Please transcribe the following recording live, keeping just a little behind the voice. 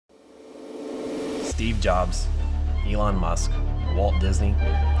Steve Jobs, Elon Musk, Walt Disney,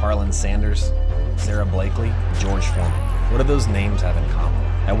 Harlan Sanders, Sarah Blakely, George Foreman. What do those names have in common?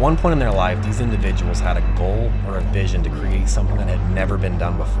 At one point in their life, these individuals had a goal or a vision to create something that had never been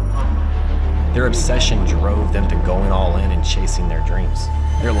done before. Their obsession drove them to going all in and chasing their dreams.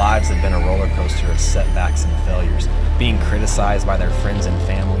 Their lives had been a roller coaster of setbacks and failures, being criticized by their friends and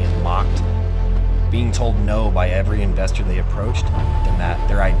family and mocked, being told no by every investor they approached, and that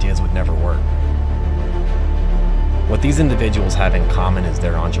their ideas would never work. What these individuals have in common is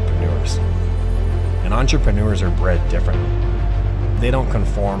they're entrepreneurs. And entrepreneurs are bred differently. They don't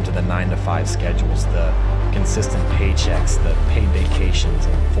conform to the 9-to-5 schedules, the consistent paychecks, the paid vacations,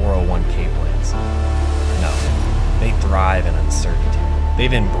 and 401k plans. No, they thrive in uncertainty.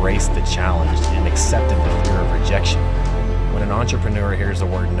 They've embraced the challenge and accepted the fear of rejection. When an entrepreneur hears the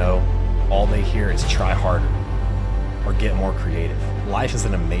word no, all they hear is try harder or get more creative. Life is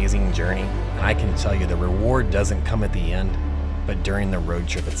an amazing journey, and I can tell you the reward doesn't come at the end, but during the road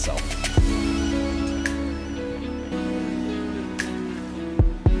trip itself.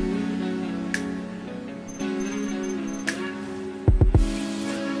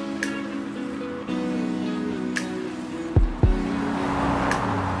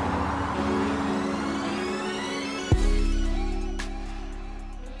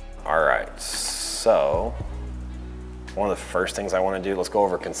 All right, so one of the first things I want to do, let's go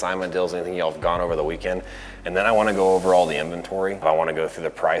over consignment deals, anything y'all have gone over the weekend, and then I want to go over all the inventory. I want to go through the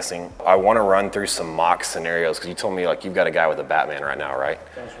pricing. I want to run through some mock scenarios, because you told me like you've got a guy with a Batman right now, right?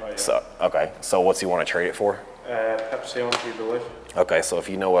 That's right, yeah. So, okay, so what's he want to trade it for? Pepsi on Jubilee. Okay, so if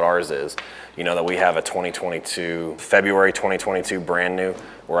you know what ours is, you know that we have a 2022, February 2022 brand new,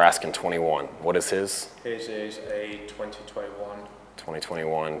 we're asking 21. What is his? His is a 2021.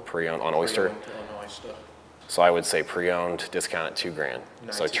 2021 pre-owned on Oyster? On Oyster. So I would say pre-owned, discount at $2 grand.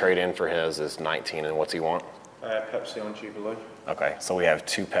 19. So trade in for his is 19, and what's he want? Pepsi on Jubilee. Okay, so we have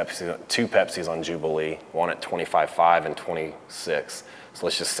two Pepsis on Jubilee, one at 25.5 and 26. So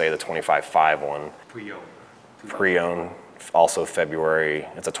let's just say the 25.5 one. Pre-owned. Pre-owned, also February,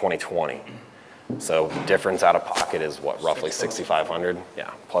 it's a 2020. So difference out of pocket is what, roughly 6,500?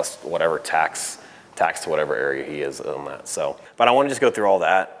 Yeah, plus whatever tax to whatever area he is on that. So, but I want to just go through all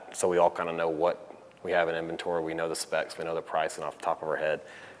that so we all kind of know what we have in inventory, we know the specs, we know the pricing off the top of our head,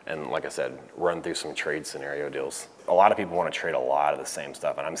 and like I said, run through some trade scenario deals. A lot of people want to trade a lot of the same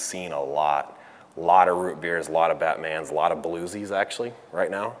stuff, and I'm seeing a lot of root beers, a lot of Batmans, a lot of bluesies actually right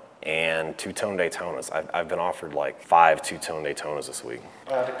now, and two-tone Daytonas. I've been offered like 5 two-tone Daytonas this week.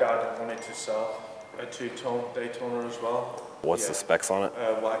 I had a guy that wanted to sell a two-tone Daytona as well. What's the specs on it?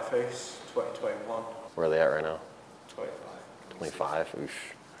 Whiteface, 2021. Where are they at right now? 25. 25?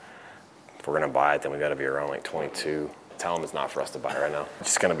 Oof. If we're gonna buy it, then we gotta be around like 22. Tell them it's not for us to buy right now. It's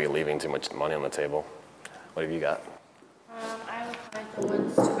just gonna be leaving too much money on the table. What have you got? I would like the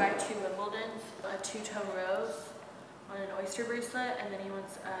ones 2x2 Wimbledons, a two-tone rose on an Oyster bracelet, and then he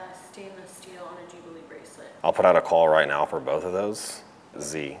wants a stainless steel on a Jubilee bracelet. I'll put out a call right now for both of those.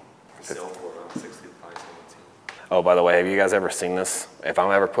 Z. Sale for around 65, 17. Oh, by the way, have you guys ever seen this? If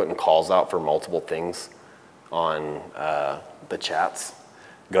I'm ever putting calls out for multiple things on the chats,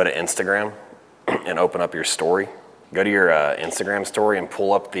 go to Instagram and open up your story. Go to your Instagram story and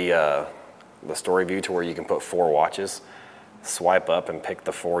pull up the story view to where you can put 4 watches. Swipe up and pick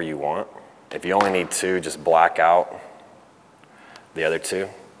the 4 you want. If you only need 2, just black out the other 2.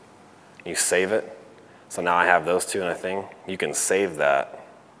 You save it. So now I have those 2 in a thing. You can save that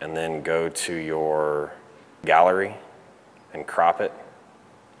and then go to your gallery and crop it.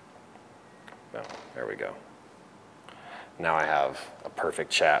 Oh, there we go. Now I have a perfect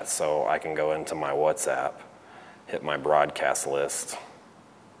chat, so I can go into my WhatsApp, hit my broadcast list.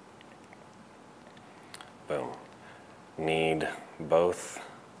 Boom. Need both.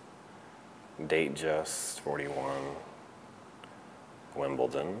 Date just 41.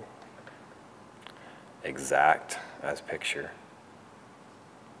 Wimbledon. Exact as picture.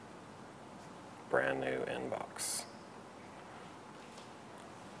 Brand new inbox.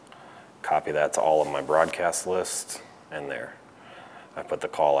 Copy that to all of my broadcast list, and there. I put the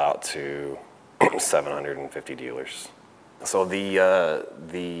call out to 750 dealers. So the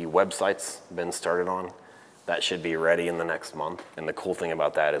website's been started on. That should be ready in the next month. And the cool thing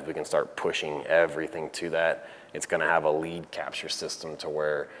about that is we can start pushing everything to that. It's gonna have a lead capture system to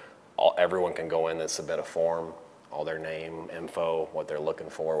where everyone can go in and submit a form, all their name, info, what they're looking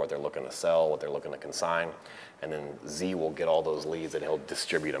for, what they're looking to sell, what they're looking to consign. And then Z will get all those leads and he'll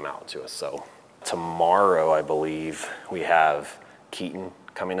distribute them out to us. So tomorrow, I believe, we have Keaton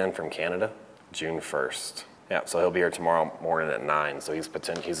coming in from Canada, June 1st. Yeah, so he'll be here tomorrow morning at 9. So he's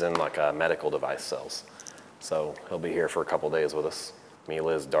in like a medical device sales. So he'll be here for a couple days with us. Me,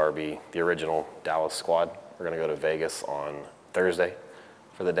 Liz, Darby, the original Dallas squad. We're gonna go to Vegas on Thursday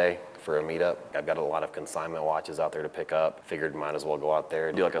for the day for a meetup. I've got a lot of consignment watches out there to pick up. Figured might as well go out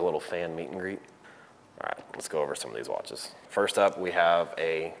there, do like a little fan meet and greet. All right, let's go over some of these watches. First up, we have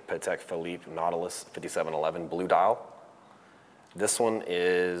a Patek Philippe Nautilus 5711 blue dial. This one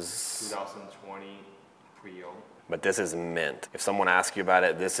is 2020 pre-owned. but this is mint. If someone asks you about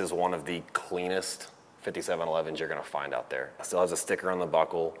it, this is one of the cleanest 5711s you're gonna find out there. It still has a sticker on the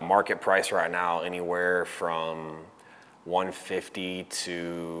buckle. Market price right now, anywhere from 150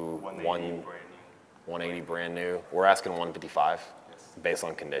 to 180 brand new. We're asking 155 based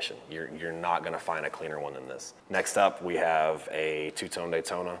on condition. You're not gonna find a cleaner one than this. Next up, we have a two-tone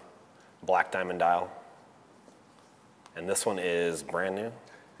Daytona, black diamond dial. And this one is brand new.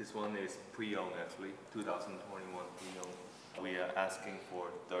 This one is pre-owned actually, 2021 pre-owned. We are asking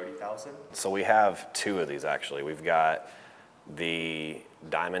for 30,000. So we have two of these actually. We've got the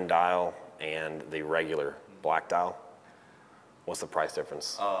diamond dial and the regular black dial. What's the price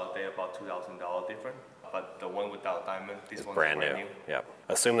difference? They're about $2,000 different, but the one without diamond, this one's Brand new. Yep.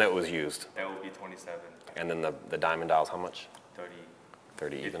 Assume that it was used. That would be 27, And then the diamond dial's how much? 30.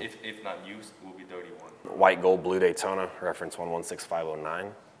 30 even. If not used, it will be 31. White gold blue Daytona, reference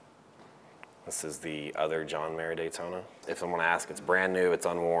 116509. This is the other John Mayer Daytona. If someone asks, it's brand new, it's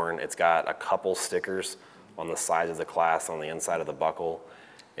unworn. It's got a couple stickers on the sides of the clasp, on the inside of the buckle.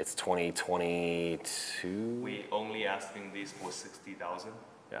 It's 2022. We only asking this for 60,000.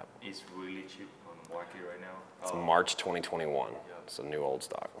 Yeah. It's really cheap on the market right now. It's March 2021. It's a new old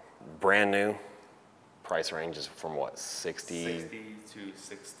stock. Brand new. Price range is from what, 60? 60 to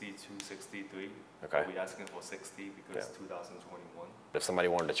 62, 63. Okay. We're asking for 60 because it's 2021. If somebody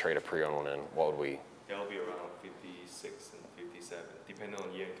wanted to trade a pre-owned one in, what would we? That'll be around 56 and 57, depending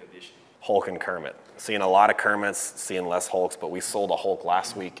on year and condition. Hulk and Kermit. Seeing a lot of Kermits, seeing less Hulks, but we sold a Hulk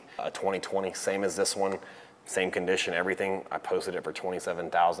last week, a 2020, same as this one, same condition, everything. I posted it for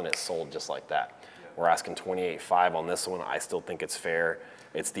 27,000. It sold just like that. Yeah. We're asking 28.5 on this one. I still think it's fair.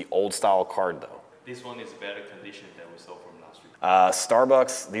 It's the old style card though. This one is better condition than we sold from last week.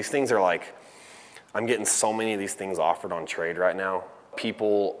 Starbucks, these things are like, I'm getting so many of these things offered on trade right now.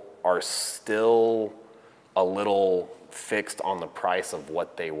 People are still a little fixed on the price of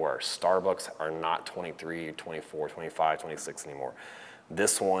what they were. Starbucks are not 23, 24, 25, 26 anymore.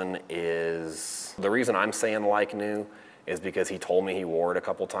 This one is, the reason I'm saying like new is because he told me he wore it a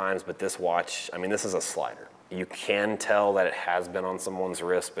couple times, but this watch, I mean, this is a slider. You can tell that it has been on someone's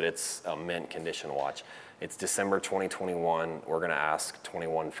wrist, but it's a mint condition watch. It's December 2021. We're gonna ask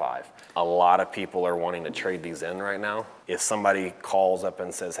 21.5. A lot of people are wanting to trade these in right now. If somebody calls up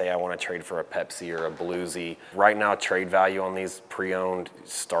and says, hey, I wanna trade for a Pepsi or a Bluesy, right now trade value on these pre-owned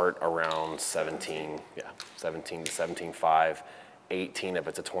start around 17 to 17.5. 18 if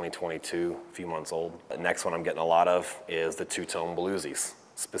it's a 2022, a few months old. The next one I'm getting a lot of is the two-tone Bluesies,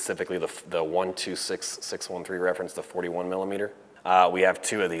 specifically the 126613 reference, the 41 millimeter. We have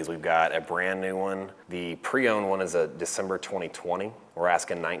two of these. We've got a brand new one. The pre-owned one is a December 2020. We're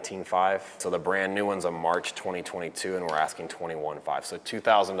asking 19.5. So the brand new one's a March 2022 and we're asking 21.5. So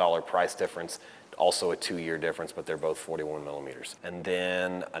 $2,000 price difference, also a 2-year difference, but they're both 41 millimeters. And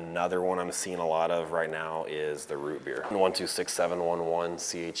then another one I'm seeing a lot of right now is the root beer. 126711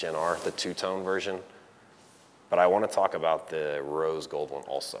 CHNR, the two-tone version. But I want to talk about the rose gold one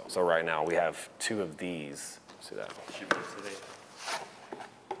also. So right now we have two of these. See that?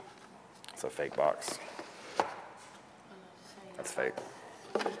 It's a fake box. That's fake.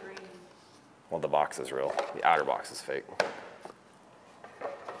 Well, the box is real. The outer box is fake.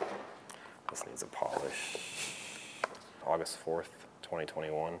 This needs a polish. August 4th,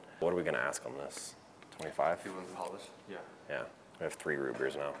 2021. What are we gonna ask on this? 25? You want polish? Yeah. Yeah, we have 3 root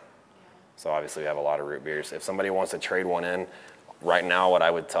beers now. So obviously we have a lot of root beers. If somebody wants to trade one in, right now what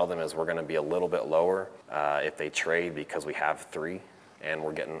I would tell them is we're gonna be a little bit lower if they trade because we have 3 and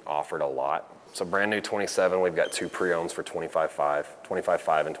we're getting offered a lot. So brand new 27, we've got 2 pre-owns for 25.5,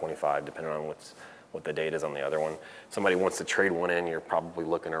 25.5 and 25, depending on what the date is on the other one. Somebody wants to trade one in, you're probably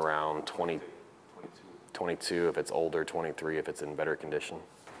looking around 22 if it's older, 23 if it's in better condition.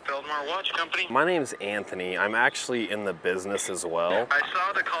 Feldmar Watch Company. My name's Anthony. I'm actually in the business as well. I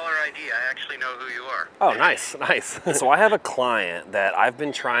saw the caller ID. I actually know who you are. Oh, nice, nice. So I have a client that I've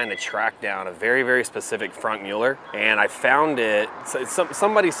been trying to track down a very, very specific Frank Mueller, and I found it. So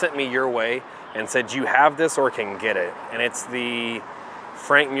somebody sent me your way and said, you have this or can get it. And it's the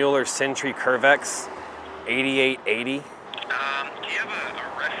Frank Mueller Century Curvex 8880. Do you have a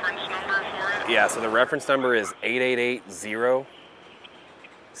reference number for it? Yeah, so the reference number is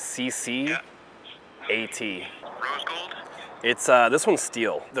 8880CC AT. Rose gold? It's this one's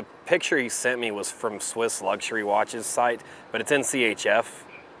steel. The picture he sent me was from Swiss Luxury Watches site, but it's in CHF.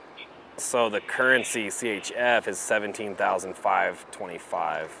 So the currency CHF is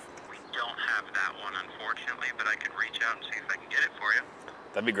 17,525. We don't have that one, unfortunately, but I could reach out and see if I can get it for you.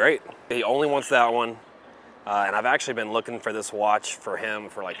 That'd be great. He only wants that one. And I've actually been looking for this watch for him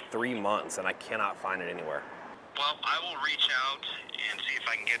for like 3 months, and I cannot find it anywhere. Well, I will reach out and see if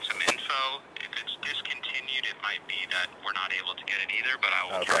I can get some info. If it's discontinued, it might be that we're not able to get it either, but I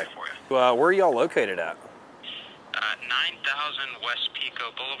will try for you. Where are y'all located at? 9000 West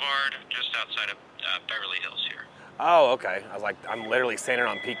Pico Boulevard, just outside of Beverly Hills here. Oh, okay. I was like, I'm literally standing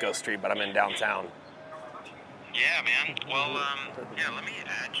on Pico Street, but I'm in downtown. Yeah, man. Well, yeah, let me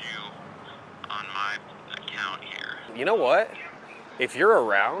add you on my account here. You know what? If you're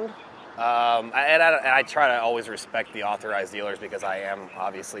around, I try to always respect the authorized dealers because I am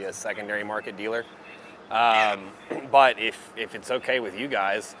obviously a secondary market dealer. But if it's okay with you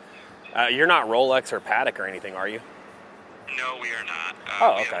guys, you're not Rolex or Patek or anything, are you? No, we are not.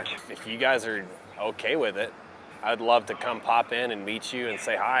 Oh, okay. If you guys are okay with it, I'd love to come pop in and meet you and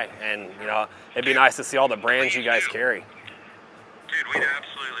say hi. And, you know, it'd be nice to see all the brands you guys carry. Dude, we'd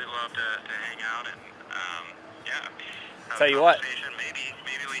absolutely love to hang out and, yeah. Tell you what. Maybe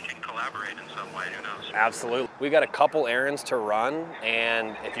we can collaborate in some way, who knows? Absolutely. We got a couple errands to run,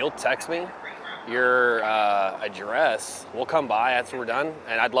 and if you'll text me your address, we'll come by after we're done,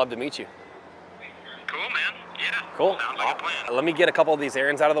 and I'd love to meet you. Cool, man. Yeah. Cool. Sounds like a plan. Let me get a couple of these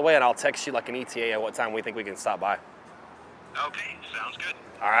errands out of the way, and I'll text you like an ETA at what time we think we can stop by. Okay, sounds good.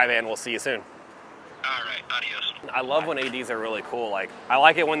 All right, man. We'll see you soon. All right, adios. I love when ADs are really cool. Like, I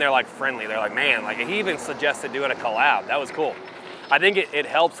like it when they're like friendly. They're like, man, like he even suggested doing a collab. That was cool. I think it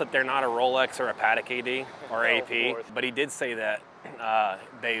helps that they're not a Rolex or a Patek AD or AP, but he did say that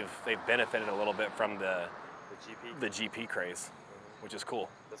they've benefited a little bit from the GP craze, which is cool.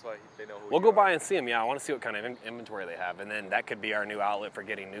 That's why they know who We'll go by and see them. Yeah, I want to see what kind of inventory they have, and then that could be our new outlet for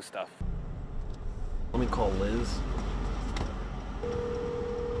getting new stuff. Let me call Liz.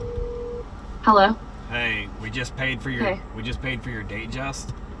 Hello. Hey, we just paid for your date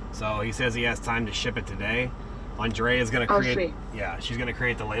just. So he says he has time to ship it today. Andrea is gonna create. Yeah, she's gonna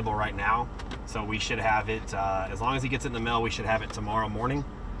create the label right now. So we should have it as long as he gets it in the mail. We should have it tomorrow morning,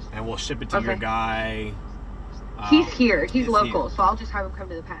 and we'll ship it to your guy. He's here. He's local, so I'll just have him come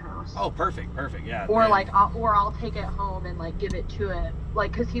to the penthouse. Oh, perfect, yeah. Or I'll take it home and like give it to him,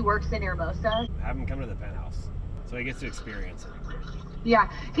 like, cause he works in Hermosa. Have him come to the penthouse, so he gets to experience it.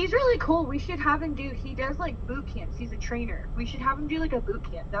 Yeah, he's really cool. We should have him he does like boot camps. He's a trainer. We should have him do like a boot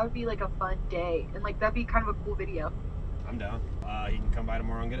camp. That would be like a fun day, and like that'd be kind of a cool video. I'm down. He can come by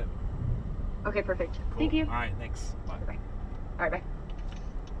tomorrow and get it. Okay, perfect. Cool. Thank you. All right, thanks. Bye. Bye. All right, bye.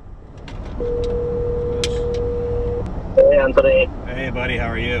 Hey, Anthony. Hey, buddy, how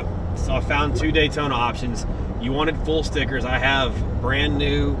are you? So I found 2 Daytona options. You wanted full stickers. I have brand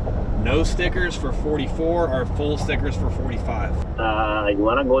new no stickers for 44 or full stickers for 45. You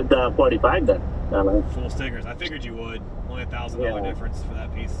want to go with the 45 then? Full stickers. I figured you would. Only $1,000 difference for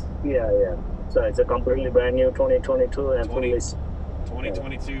that piece. Yeah. So it's a completely brand new 2022 and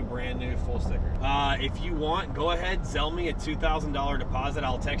 2022 brand new full sticker. If you want, go ahead, Zelle me a $2,000 deposit.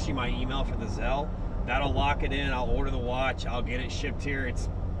 I'll text you my email for the Zelle. That'll lock it in. I'll order the watch. I'll get it shipped here. It's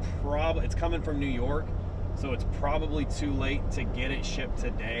coming from New York, so it's probably too late to get it shipped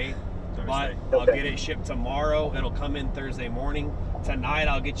today. But I'll get it shipped tomorrow. It'll come in Thursday morning. Tonight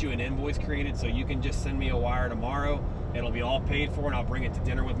I'll get you an invoice created so you can just send me a wire tomorrow. It'll be all paid for, and I'll bring it to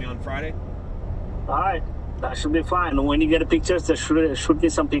dinner with me on Friday. All right. That should be fine. When you get the pictures, there should be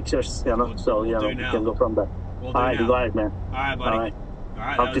some pictures, you know. We'll we can go from there. We'll all right, you got it, man. All right, buddy. All right.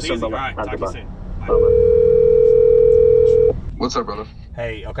 That was easy. All right, talk to you soon. Bye. What's up, brother?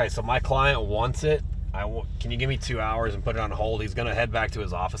 Hey, okay, so my client wants it. Can you give me 2 hours and put it on hold? He's gonna head back to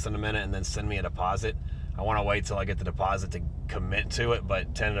his office in a minute and then send me a deposit. I want to wait till I get the deposit to commit to it,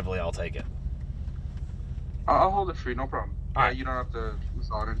 but tentatively I'll take it. I'll hold it for you, no problem. All right. You don't have to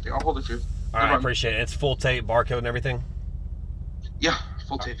install anything. I'll hold it for you. All right, I appreciate it. It's full tape, barcode and everything? Yeah,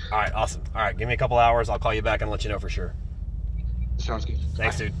 full tape. All right, awesome. All right, give me a couple hours. I'll call you back and let you know for sure. Sounds good.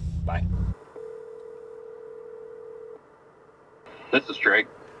 Thanks, Bye. dude. Bye. This is Drake.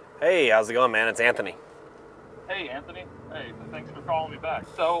 Hey, how's it going, man? It's Anthony. Hey, Anthony. Hey, thanks for calling me back.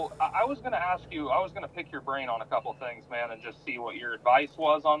 So I was going to ask you, I was going to pick your brain on a couple things, man, and just see what your advice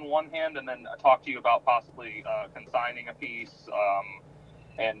was on one hand, and then talk to you about possibly consigning a piece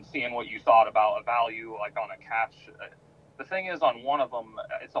and seeing what you thought about a value, like on a cash The thing is, on one of them,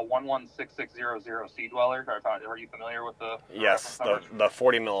 it's a 116600 Sea Dweller. Are you familiar with the? Yes, the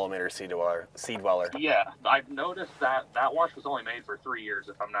 40 millimeter Sea Dweller. Yeah, I've noticed that watch was only made for 3 years,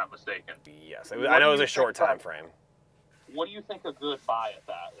 if I'm not mistaken. Yes, I know it was a short time frame. What do you think a good buy at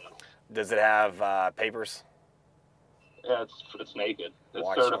that is? Does it have papers? Yeah, it's naked. It's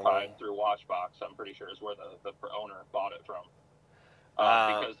Watch certified only. through Watchbox. I'm pretty sure is where the owner bought it from.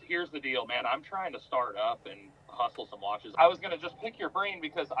 Because here's the deal, man. I'm trying to start up and hustle some watches. I was going to just pick your brain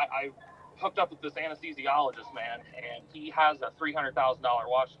because I hooked up with this anesthesiologist, man, and he has a $300,000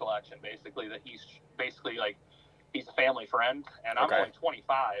 watch collection, basically, that he's basically like, he's a family friend, and I'm only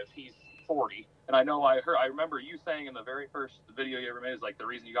 25. He's 40. And I know I remember you saying in the very first video you ever made is like the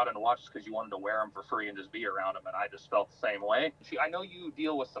reason you got into watches because you wanted to wear them for free and just be around them, and I just felt the same way. I know you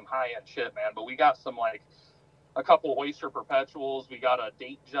deal with some high-end shit, man, but we got some like a couple Oyster Perpetuals. We got a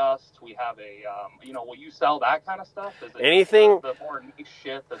Date Just. We have a, will you sell that kind of stuff? Is it anything the more niche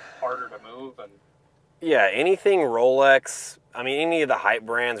shit that's harder to move? And yeah, anything Rolex. I mean, any of the hype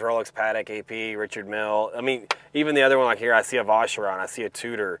brands, Rolex, Patek, AP, Richard Mille. I mean, even the other one like here, I see a Vacheron, I see a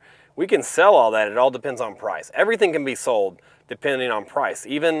Tudor. We can sell all that. It all depends on price. Everything can be sold depending on price.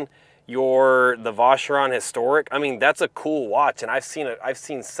 Even the Vacheron Historic. I mean, that's a cool watch, and I've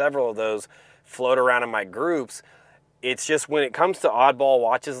seen several of those float around in my groups. It's just when it comes to oddball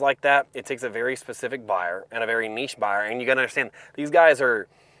watches like that, it takes a very specific buyer and a very niche buyer, and you gotta understand,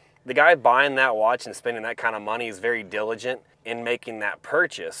 the guy buying that watch and spending that kind of money is very diligent in making that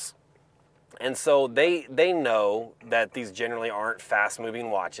purchase. And so they know that these generally aren't fast moving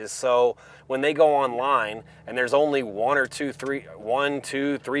watches. So when they go online and there's only one, two,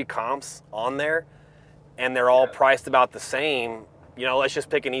 three comps on there, and they're all priced about the same, let's just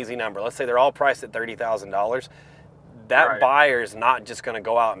pick an easy number. Let's say they're all priced at $30,000. That buyer's not just going to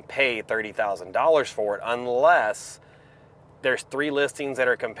go out and pay $30,000 for it unless there's 3 listings that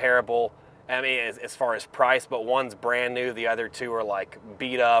are comparable. I mean, as far as price, but one's brand new, the other 2 are like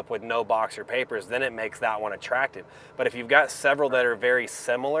beat up with no box or papers, then it makes that one attractive. But if you've got several that are very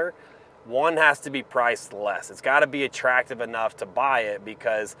similar, one has to be priced less. It's got to be attractive enough to buy it,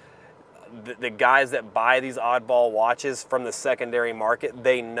 because the guys that buy these oddball watches from the secondary market,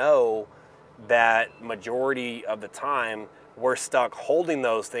 they know that majority of the time we're stuck holding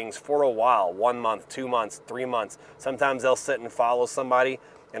those things for a while, 1 month, 2 months, 3 months. Sometimes they'll sit and follow somebody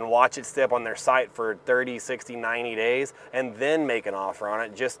and watch it stay up on their site for 30, 60, 90 days and then make an offer on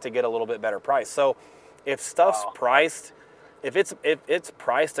it just to get a little bit better price. So if stuff's priced, if it's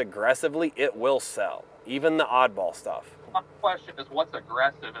priced aggressively, it will sell, even the oddball stuff. My question is, what's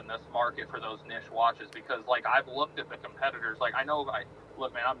aggressive in this market for those niche watches? Because like I've looked at the competitors, like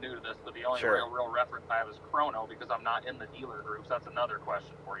look, man, I'm new to this, but the only real reference I have is Chrono, because I'm not in the dealer groups. That's another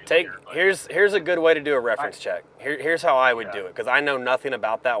question for you. Here's a good way to do a reference check. Here's how I would do it, because I know nothing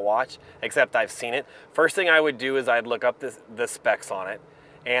about that watch except I've seen it. First thing I would do is I'd look up the specs on it,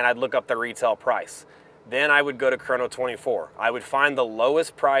 and I'd look up the retail price. Then I would go to Chrono 24. I would find the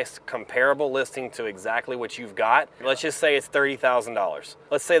lowest priced comparable listing to exactly what you've got. Let's just say it's $30,000.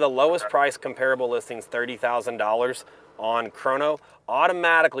 Let's say the lowest price comparable listing is $30,000 on Chrono.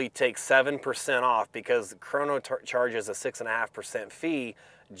 Automatically take 7% off, because Chrono charges a 6.5% fee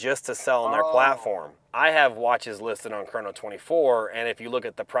just to sell on their platform. I have watches listed on Chrono 24, and if you look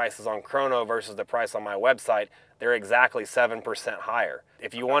at the prices on Chrono versus the price on my website, they're exactly 7% higher.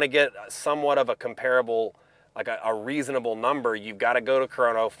 If you want to get somewhat of a comparable, like a reasonable number, you've got to go to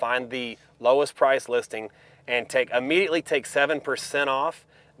Chrono, find the lowest price listing, and immediately take 7% off.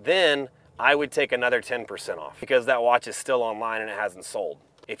 Then I would take another 10% off, because that watch is still online and it hasn't sold.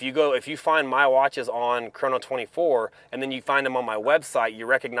 If you find my watches on Chrono 24 and then you find them on my website, you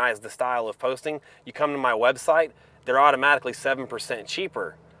recognize the style of posting, you come to my website, they're automatically 7%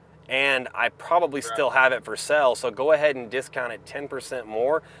 cheaper. And I probably still have it for sale, so go ahead and discount it 10%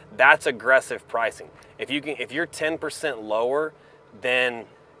 more. That's aggressive pricing. If you're 10% lower than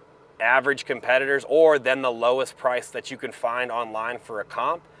average competitors, or than the lowest price that you can find online for a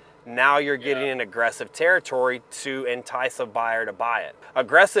comp, now you're getting in aggressive territory to entice a buyer to buy it.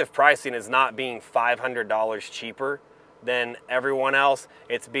 Aggressive pricing is not being $500 cheaper than everyone else.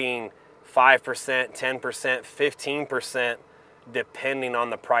 It's being 5%, 10%, 15%, depending on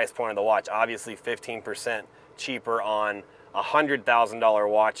the price point of the watch. Obviously 15% cheaper on a $100,000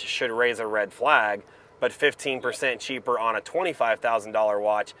 watch should raise a red flag, but 15% cheaper on a $25,000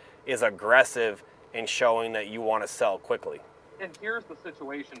 watch is aggressive in showing that you want to sell quickly. And here's the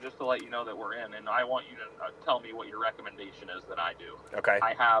situation, just to let you know that we're in, and I want you to tell me what your recommendation is that I do. Okay.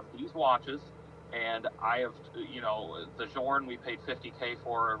 I have these watches. And I have, you know, the Jorn we paid $50K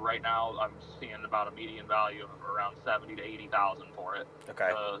for. Right now, I'm seeing about a median value of around 70 to 80,000 for it. Okay.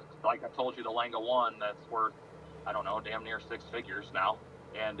 Like I told you, the Lenga 1, that's worth, I don't know, damn near 6 figures now.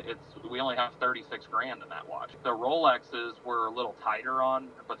 And we only have 36 grand in that watch. The Rolexes we're a little tighter on,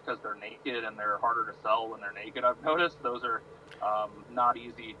 but because they're naked and they're harder to sell when they're naked, I've noticed those are not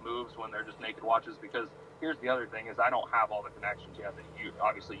easy moves when they're just naked watches, because here's the other thing is I don't have all the connections yet that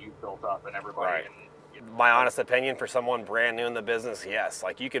you've built up and everybody. Right. And, my honest opinion, for someone brand new in the business, yes.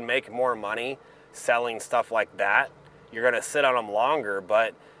 Like, you can make more money selling stuff like that. You're going to sit on them longer,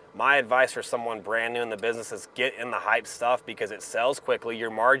 but my advice for someone brand new in the business is get in the hype stuff because it sells quickly. Your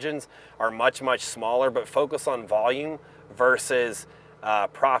margins are much, much smaller, but focus on volume versus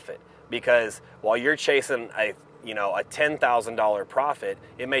profit. Because while you're chasing a $10,000 profit,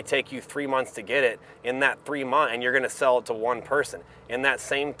 it may take you 3 months to get it. In that 3 months, and you're going to sell it to one person. In that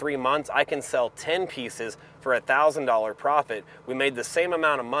same 3 months, I can sell 10 pieces for $1,000 profit. We made the same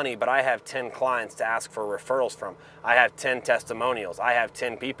amount of money, but I have 10 clients to ask for referrals from. I have 10 testimonials. I have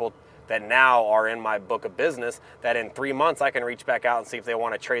 10 people that now are in my book of business that in 3 months I can reach back out and see if they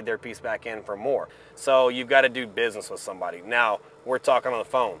want to trade their piece back in for more. So you've got to do business with somebody. Now, we're talking on the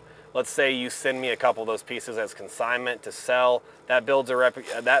phone. Let's say you send me a couple of those pieces as consignment to sell. That builds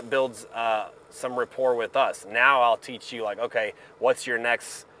some rapport with us. Now I'll teach you, like, okay, what's your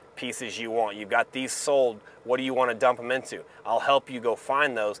next pieces you want? You've got these sold. What do you want to dump them into? I'll help you go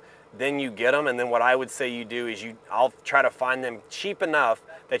find those. Then you get them, and then what I would say you do is I'll try to find them cheap enough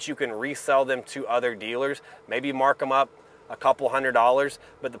that you can resell them to other dealers. Maybe mark them up a couple $100.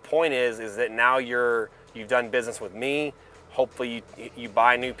 But the point is that now you've done business with me. Hopefully you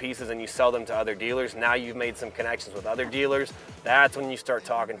buy new pieces and you sell them to other dealers. Now you've made some connections with other dealers. That's when you start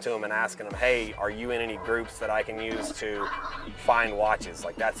talking to them and asking them, hey, are you in any groups that I can use to find watches?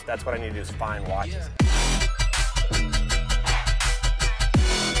 Like, that's what I need to do, is find watches.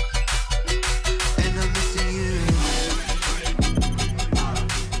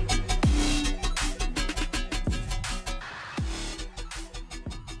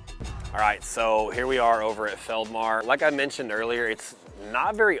 All right, so here we are over at Feldmar. Like I mentioned earlier, it's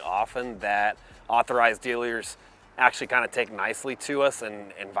not very often that authorized dealers actually kind of take nicely to us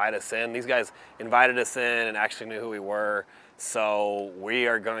and invite us in. These guys invited us in and actually knew who we were. So we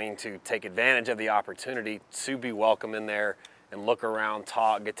are going to take advantage of the opportunity to be welcome in there and look around,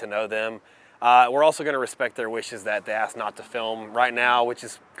 talk, get to know them. We're also going to respect their wishes that they asked not to film right now, which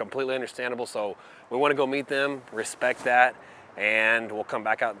is completely understandable. So we want to go meet them, respect that, and we'll come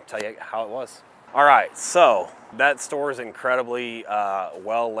back out and tell you how it was. All right, so that store is incredibly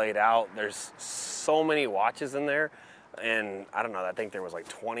well laid out. There's so many watches in there, and I don't know, I think there was like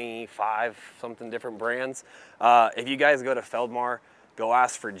 25 something different brands. If you guys go to Feldmar, go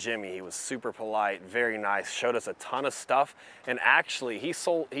ask for Jimmy. He was super polite, very nice, showed us a ton of stuff, and actually he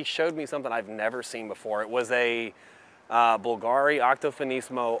showed me something I've never seen before. It was a Bulgari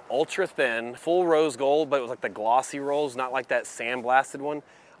Octofinismo ultra thin, full rose gold, but it was like the glossy rolls, not like that sandblasted one,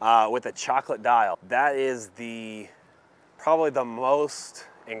 with a chocolate dial. That is probably the most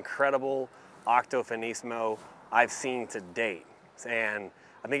incredible Octofinismo I've seen to date. And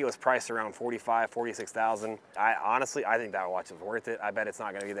I think it was priced around $45,000, $46,000. Honestly, I think that watch is worth it. I bet it's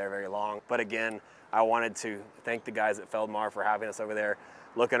not gonna be there very long. But again, I wanted to thank the guys at Feldmar for having us over there,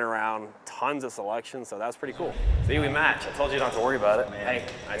 looking around, tons of selections, so that was pretty cool. See, we match. I told you not to worry about it. Man, hey,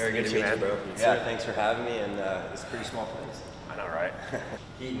 nice very good to meet you, bro. Yeah, thanks for having me, and it's a pretty small place. I know, right?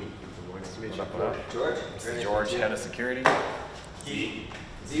 Keaton. Nice to meet you. George? This is George, head of security. Z,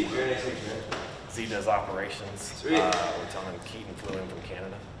 very nice to meet you, man. Z does operations. Sweet. We're telling him Keaton flew in from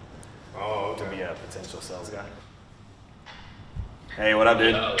Canada. Oh, okay. To be a potential sales guy. Hey, what up,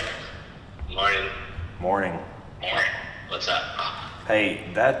 dude? Morning. Morning. Morning. What's up? Hey,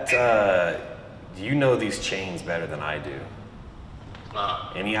 you know these chains better than I do.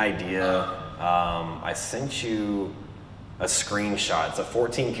 Any idea? I sent you a screenshot. It's a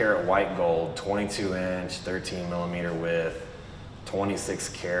 14 karat white gold, 22 inch, 13 millimeter width, 26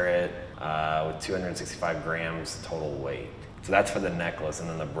 karat, with 265 grams total weight. So that's for the necklace, and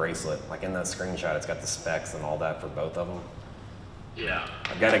then the bracelet. Like in that screenshot, it's got the specs and all that for both of them. Yeah.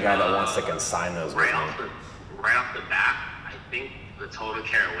 I've got a guy that wants to consign those with me. Right off the bat, I think the total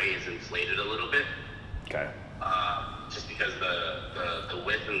carat weight is inflated a little bit. Okay. Just because the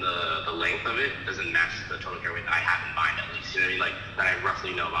width and the length of it doesn't match the total carat weight that I have in mind, at least. You know what I mean? Like, that I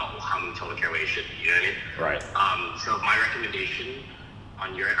roughly know about how many total carat weight it should be. You know what I mean? Right. So my recommendation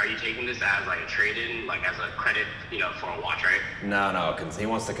on are you taking this as like a trade-in, like as a credit, for a watch, right? No, he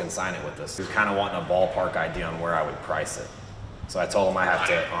wants to consign it with us. He's kind of wanting a ballpark idea on where I would price it. So I told him I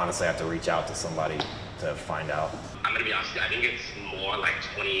honestly have to reach out to somebody to find out. I'm gonna be honest, I think it's more like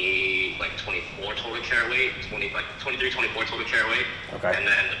 24 total carry weight, 23, 24 total carry weight. Okay. And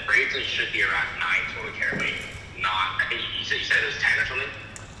then the bracelet should be around 9 total carry weight. I think you said it was 10 or something?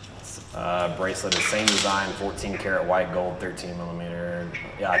 Bracelet is same design, 14 karat white gold, 13 millimeter.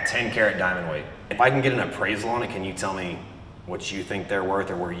 Yeah, 10 karat diamond weight. If I can get an appraisal on it, can you tell me what you think they're worth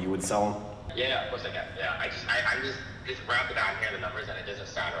or where you would sell them? Yeah, of course I can. Yeah, I'm just rounded down here the numbers and it doesn't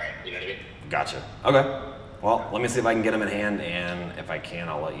sound right. You know what I mean? Gotcha. Okay. Well, let me see if I can get them in hand, and if I can,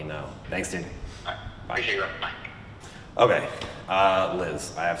 I'll let you know. Thanks, dude. All right. Bye. Appreciate you. Bye. Okay.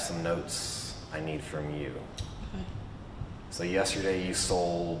 Liz, I have some notes I need from you. So yesterday you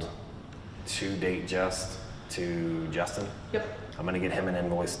sold 2 date just to Justin? Yep. I'm gonna get him an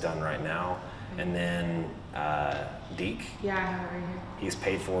invoice done right now. And then Deke? Yeah, I have it right here. He's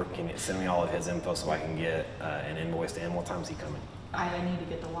paid for. Can you send me all of his info so I can get an invoice to him? What time is he coming? I need to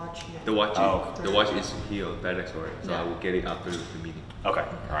get the watch here. The watch, Oh. the watch is here, FedEx order, so Yeah. I will get it after the meeting. Okay.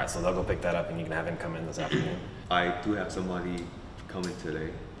 All right. So they'll go pick that up, and you can have him come in this afternoon. I do have somebody coming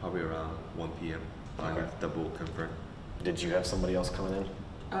today, probably around 1 p.m. I Okay. can double confirm. Did you have somebody else coming in?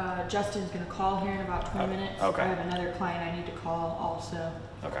 Justin's gonna call here in about 20 minutes. okay. I have another client I need to call also.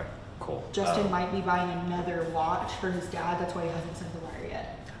 Okay. Cool. Justin might be buying another watch for his dad. That's why he hasn't sent the wire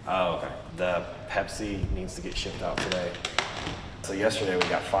yet. Oh, okay. The Pepsi needs to get shipped out today. So yesterday we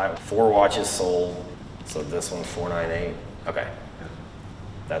got 4 watches sold. So this one's 498. Okay.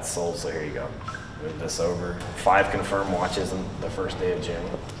 That's sold, so here you go. Move this over. 5 confirmed watches in the first day of June.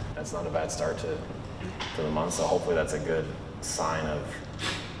 That's not a bad start to the month, so hopefully that's a good sign of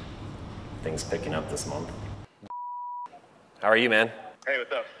things picking up this month. How are you, man? Hey,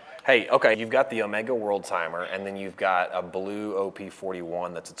 what's up? Hey, okay, you've got the Omega World Timer, and then you've got a blue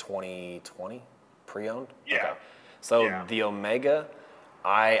OP41 that's a 2020 pre-owned? Yeah. Okay. So the Omega,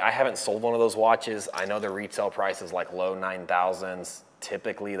 I haven't sold one of those watches. I know the retail price is like low 9,000s.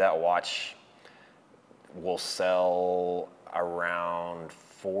 Typically that watch will sell around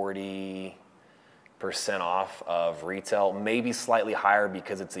 40% off of retail, maybe slightly higher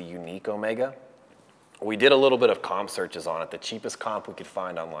because it's a unique Omega. We did a little bit of comp searches on it. The cheapest comp we could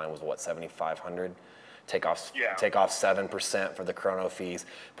find online was what, 7,500? Take off 7% for the chrono fees,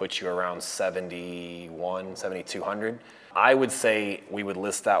 put you around 7,200. I would say we would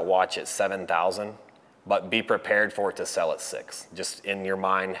list that watch at 7,000, but be prepared for it to sell at 6. Just in your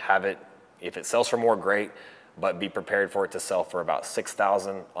mind, have it, if it sells for more, great, but be prepared for it to sell for about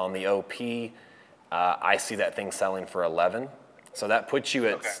 6,000. On the OP, I see that thing selling for 11. So that puts you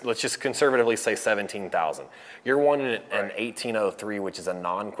at, let's just conservatively say 17,000. You're wanting an 1803, which is a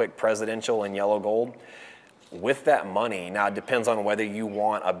non-quick presidential in yellow gold. With that money, now it depends on whether you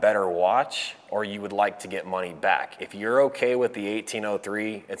want a better watch or you would like to get money back. If you're okay with the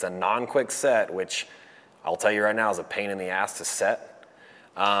 1803, it's a non-quick set, which I'll tell you right now is a pain in the ass to set.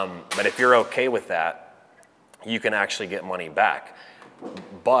 But if you're okay with that, you can actually get money back.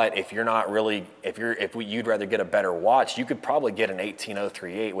 But if you're not really, if you'd rather get a better watch, you could probably get an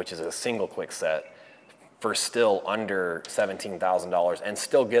 18038, which is a single quick set, for still under $17,000 and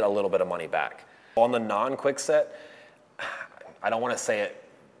still get a little bit of money back. On the non-quick set, I don't want to say it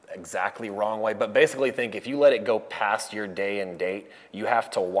exactly wrong way, but basically think if you let it go past your day and date, you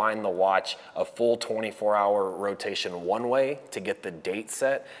have to wind the watch a full 24-hour rotation one way to get the date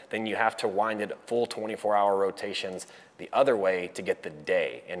set, then you have to wind it full 24-hour rotations the other way to get the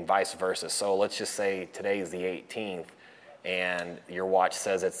day, and vice versa. So let's just say today is the 18th and your watch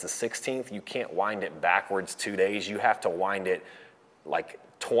says it's the 16th, you can't wind it backwards 2 days, you have to wind it like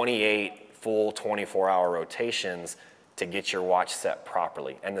 28 full 24-hour rotations to get your watch set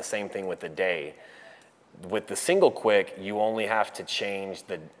properly. And the same thing with the day. With the single quick, you only have to change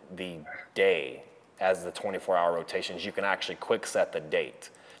the day as the 24-hour rotations. You can actually quick set the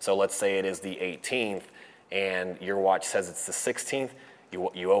date. So let's say it is the 18th and your watch says it's the 16th.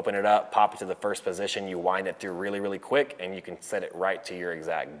 You open it up, pop it to the first position, you wind it through really, really quick, and you can set it right to your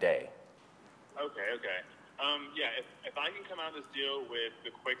exact day. Okay. Yeah, if I can come out of this deal with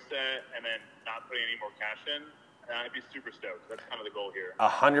the quick set and then not putting any more cash in, I'd be super stoked. That's kind of the goal here.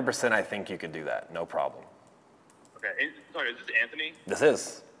 100% I think you could do that, no problem. Okay, sorry, is this Anthony? This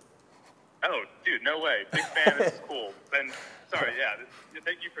is. Oh, dude, no way. Big fan, this is cool. Then, sorry,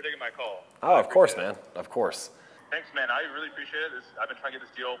 thank you for taking my call. Oh, of course, man, of course. Thanks, man, I really appreciate it. I've been trying to get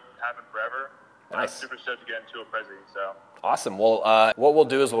this deal happen forever. Nice. I'm super stoked to get into a Prezi, so. Awesome. Well, what we'll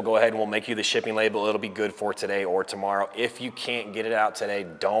do is we'll go ahead and we'll make you the shipping label. It'll be good for today or tomorrow. If you can't get it out today,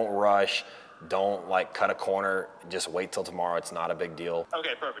 don't rush. Don't like cut a corner. Just wait till tomorrow. It's not a big deal.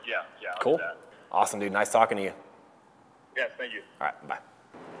 Okay, perfect. Yeah. I'll Cool. do that. Awesome, dude. Nice talking to you. Yes, thank you. All right, bye.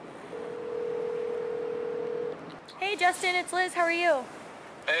 Hey Justin, it's Liz. How are you?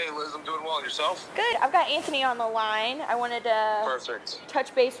 Hey Liz, I'm doing well. And yourself? Good. I've got Anthony on the line. I wanted to Perfect.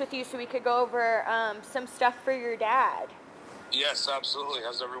 touch base with you so we could go over some stuff for your dad. Yes, absolutely.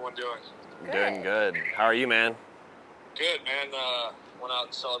 How's everyone doing? Good. Doing good. How are you, man? Good, man. Went out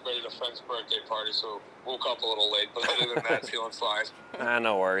and celebrated a friend's birthday party, so woke up a little late, but other than that, feeling fine.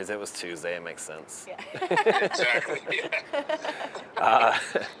 No worries. It was Tuesday. It makes sense. Yeah. Exactly. Yeah.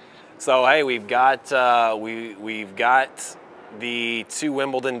 So hey, we've got the 2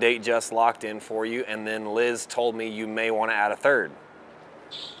 Wimbledon date just locked in for you, and then Liz told me you may want to add a third.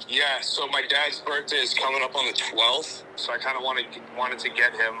 Yeah. So my dad's birthday is coming up on the 12th, so I kind of wanted to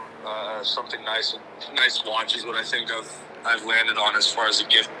get him something nice. Nice watch is what I think I've landed on as far as a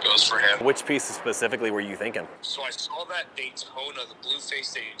gift goes for him. Which piece specifically were you thinking? So I saw that Daytona, the blue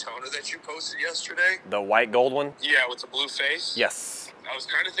face Daytona that you posted yesterday. The white gold one? Yeah, with the blue face. Yes. I was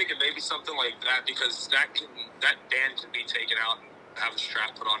kind of thinking maybe something like that because that band can be taken out and have a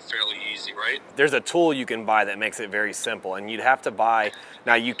strap put on fairly easy, right? There's a tool you can buy that makes it very simple, and you'd have to buy,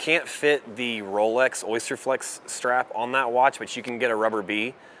 now you can't fit the Rolex Oyster Flex strap on that watch, but you can get a Rubber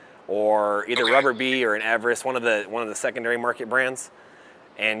B, or either Rubber B or an Everest, one of the secondary market brands,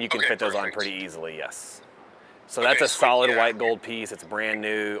 and you can fit those on pretty easily, yes. So that's a solid white gold piece. It's brand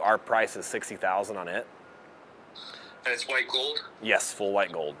new. Our price is $60,000 on it. And it's white gold? Yes, full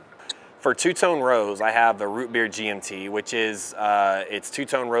white gold. For two-tone rose, I have the Root Beer GMT, which is, it's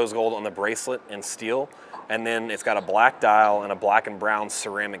two-tone rose gold on the bracelet and steel, and then it's got a black dial and a black and brown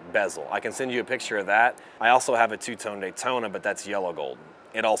ceramic bezel. I can send you a picture of that. I also have a two-tone Daytona, but that's yellow gold.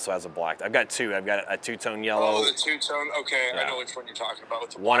 It also has a black. I've got two. I've got a two-tone yellow. Oh, the two-tone. Okay, yeah. I know which one you're talking about.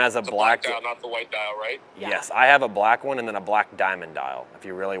 With the one has a black dial, not the white dial, right? Yes, I have a black one and then a black diamond dial if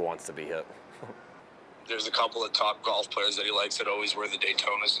he really wants to be hip. There's a couple of top golf players that he likes that always wear the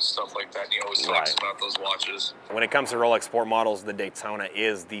Daytonas and stuff like that, and he always talks about those watches. When it comes to Rolex sport models, the Daytona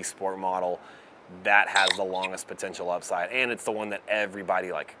is the sport model that has the longest potential upside, and it's the one that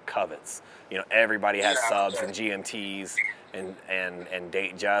everybody like covets. You know, everybody has subs and GMTs and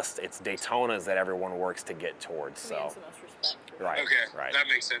it's Daytonas that everyone works to get towards. So, right. Okay, that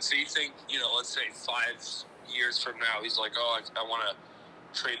makes sense. So you think, let's say 5 years from now, he's like, oh, I want to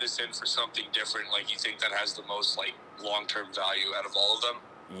trade this in for something different. Like, you think that has the most like long-term value out of all of them?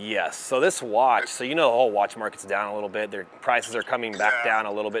 Yes. So this watch, so the whole watch market's down a little bit. Their prices are coming back down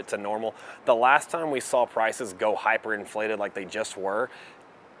a little bit to normal. The last time we saw prices go hyperinflated like they just were,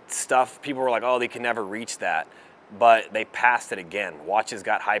 people were like, oh, they can never reach that. But they passed it again. Watches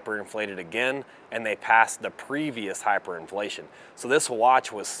got hyperinflated again, and they passed the previous hyperinflation. So this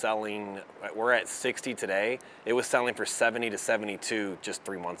watch was selling, we're at 60 today. It was selling for 70 to 72 just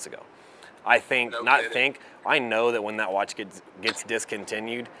 3 months ago. I know that when that watch gets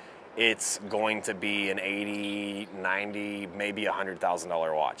discontinued, it's going to be an 80, 90, maybe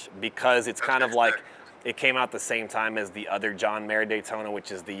 $100,000 watch, because it's kind of like, it came out the same time as the other John Mayer Daytona,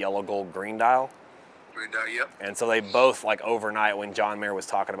 which is the yellow gold green dial. Yep. And so they both, like overnight, when John Mayer was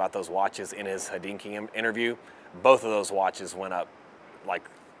talking about those watches in his Hodinkee interview, both of those watches went up, like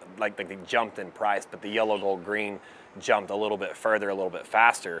they jumped in price, but the yellow gold green jumped a little bit further, a little bit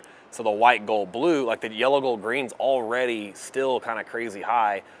faster. So the white gold blue, like the yellow gold green's already still kind of crazy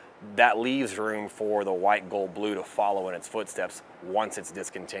high. That leaves room for the white gold blue to follow in its footsteps once it's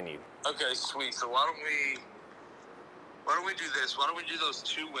discontinued. Okay, sweet. So why don't we do this? Why don't we do those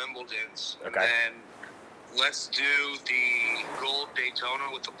 2 Wimbledons? Okay. And let's do the gold Daytona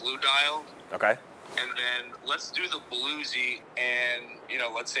with the blue dial. Okay. And then let's do the bluesy, and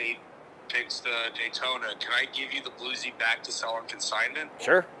let's say he picks the Daytona. Can I give you the bluesy back to sell on consignment?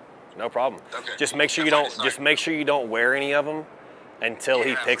 Sure, no problem. Okay. Just make sure you don't wear any of them until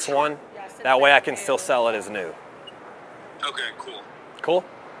he picks one. That way I can still sell it as new. Okay, cool. Cool.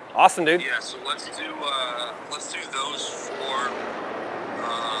 Awesome, dude. Yeah, so let's do those 4.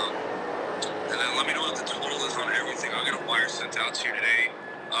 And then let me know what the total is on everything. I'll get a wire sent out to you today.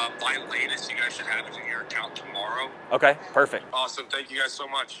 By latest, you guys should have it in your account tomorrow. Okay, perfect. Awesome. Thank you guys so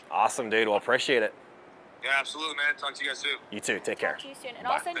much. Awesome, dude. Well, appreciate it. Yeah, absolutely, man. Talk to you guys soon. You too. Take care. Talk to you soon. And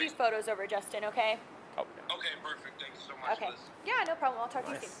I'll send you photos over, Justin, okay? Oh. Okay, perfect. Thank you so much, Okay. Liz. Yeah, no problem. I'll talk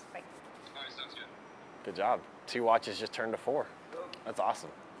to you soon. Bye. All right, sounds good. Good job. 2 watches just turned to 4. That's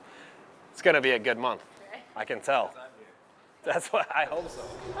awesome. It's going to be a good month. I can tell. That's what I hope so.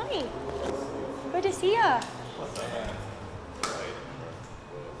 Hi. Good to see ya.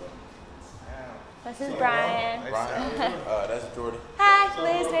 This is Brian. That's Jordan. Hi,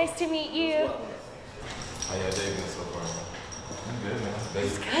 Liz. Nice to meet you. How y'all day been so far? I'm good, man.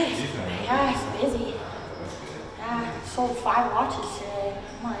 It's good. Yeah, it's busy. Yeah, Yeah, sold 5 watches today.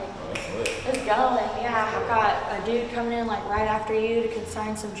 I'm like, let's go. And yeah, I've got a dude coming in like right after you to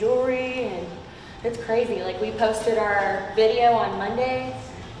consign some jewelry, and it's crazy. Like we posted our video on Monday,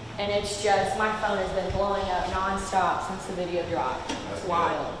 and it's just, my phone has been blowing up nonstop since the video dropped. It's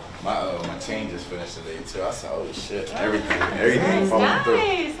wild. My chain just finished today too. I said, oh shit, everything falling through.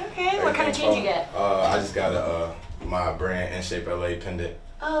 Nice. Okay, what kind of chain you get? I just got my brand In Shape LA pendant.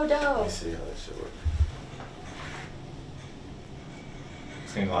 Oh, dope. Let me see how that shit works.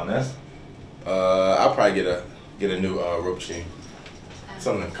 Things on this? I'll probably get a new rope chain.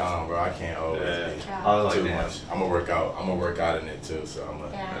 Something calm, bro. I can't always be too much. I'm gonna work out in it too, so I'm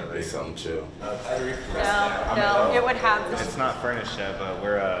gonna be something chill. No, it would have. It's not furnished yet, but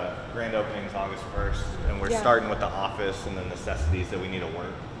we're grand opening is August 1st, and we're starting with the office and the necessities that we need to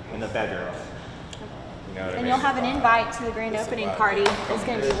work in the bedrooms. You know what I mean? You'll have an invite to the grand opening party. It's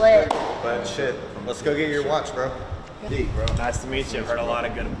gonna be lit. But shit, let's go get your watch, bro. Deep, bro. Nice to meet you. I've heard a lot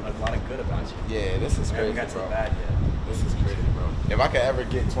of good about you. Yeah, this is crazy, got bro. so bad yet. This is crazy, bro. If I could ever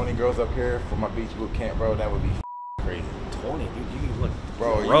get 20 girls up here for my beach boot camp, bro, that would be crazy. 20, dude. You look,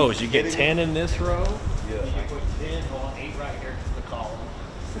 bro. Rows. You get 10 in this row. Yeah. You put 10 on 8 right here because the column.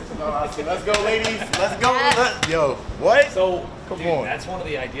 Let's go, ladies. Let's go. Yo, what? So, come dude, on. That's one of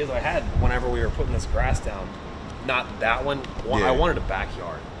the ideas I had whenever we were putting this grass down. Not that one. Yeah. I wanted a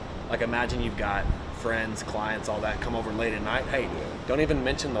backyard. Like, imagine you've got friends, clients, all that, come over late at night. Hey, don't even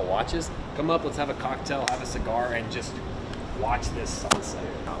mention the watches. Come up, let's have a cocktail, have a cigar, and just watch this sunset.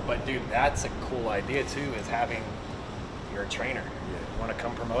 But dude, that's a cool idea too, is having your trainer. You want to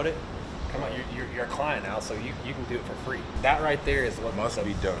come promote it? Come on, you're a client now, so you can do it for free. That right there is what must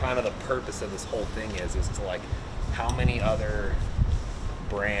be done. Kind of the purpose of this whole thing is to like, how many other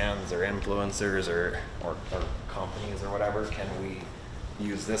brands or influencers or companies or whatever can we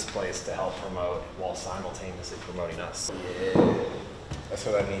use this place to help promote while simultaneously promoting us? Yeah, that's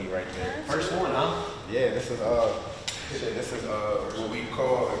what I need right there. First one, huh? Yeah, this is what we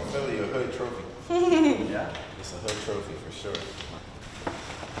call in Philly a hood trophy. Yeah, it's a hood trophy for sure.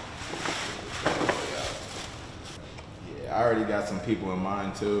 Yeah, I already got some people in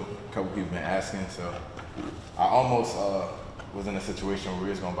mind too. A couple people been asking, so I almost was in a situation where we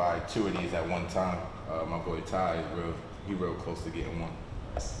was gonna buy 2 of these at one time. My boy Ty is real close to getting one.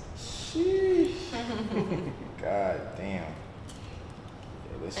 Sheesh. God damn.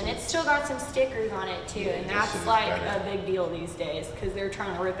 Yeah, and it's still got some stickers on it too, and that's like a big deal these days because they're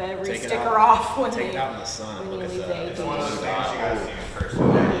trying to rip every sticker off when take it out in the sun. when you leave It's one of those things you gotta see in person.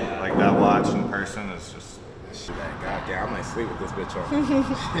 Like that watch in person is just. God damn, I might sleep with this bitch on. You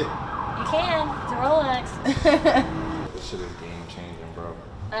can. It's a Rolex. This shit is game changing, bro.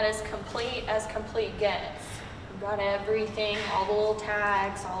 That is complete as complete gets. We've got everything, all the little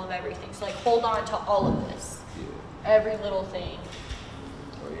tags, all of everything. So like, hold on to all of this. Yeah. Every little thing.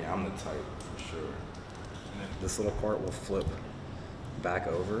 Oh yeah, I'm the type for sure. This little part will flip back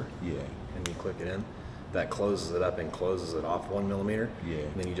over. Yeah. And you click it in. That closes it up and closes it off 1 millimeter. Yeah.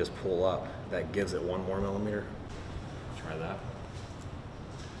 And then you just pull up. That gives it 1 more millimeter. Try that.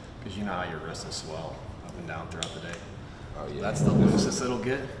 Because you know how your wrist will swell up and down throughout the day. Oh yeah. That's the loosest it'll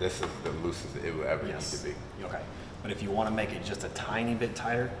get. This is the loosest it will ever need to be. Okay. But if you want to make it just a tiny bit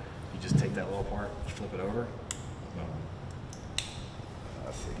tighter, you just take that little part, flip it over.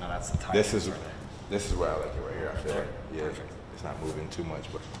 I see. No, that's the tightest. This is where I like it right here. I feel there? like, yeah, Perfect. It's not moving too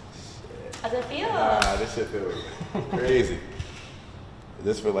much, but How's it feel? nah, this shit feels crazy.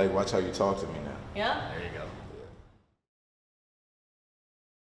 This feel like watch how you talk to me now. Yeah. There you go.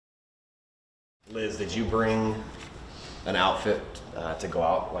 Liz, did you bring an outfit to go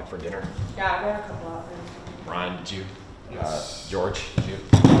out, like for dinner? Yeah, I got a couple outfits. Ryan, did you? Yes. George, did you?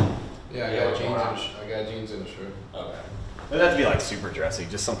 Yeah, I got jeans and a shirt. Okay. It doesn't have to be like super dressy,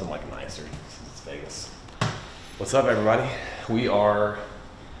 just something like nicer. It's Vegas. What's up, everybody? We are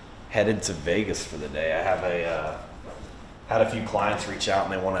headed to Vegas for the day. I have had a few clients reach out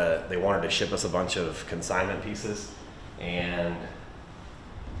and they wanted to ship us a bunch of consignment pieces, and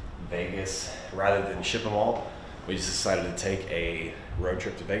Vegas, rather than ship them all, we just decided to take a road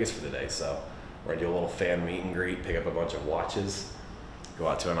trip to Vegas for the day. So we're gonna do a little fan meet and greet, pick up a bunch of watches, go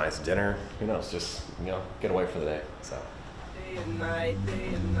out to a nice dinner. Who knows? Just, get away for the day. So. Day and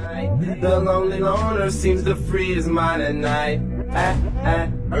night. The lonely loner seems to free his mind at night. At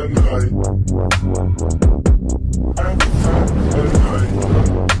night.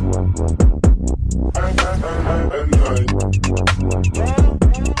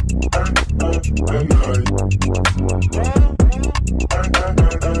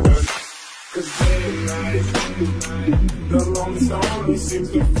 Cause day and night, the lonely loner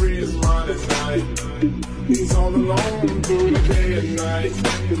seems to free his mind at night. He's all alone.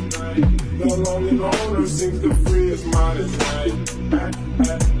 The lonely loner seems to free his mind at night.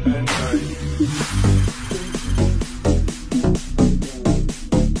 At night.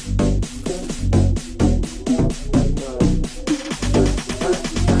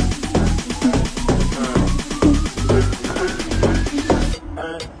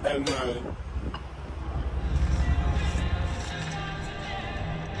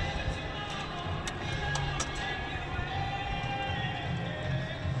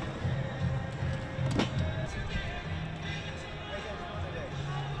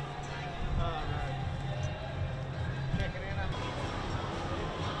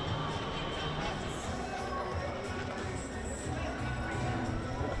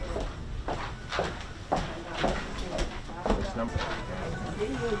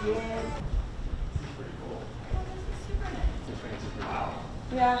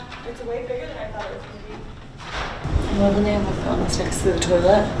 Yeah, it's way bigger than I thought it was going to be. I love when they have a phone next to the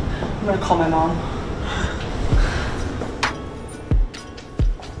toilet. I'm going to call my mom.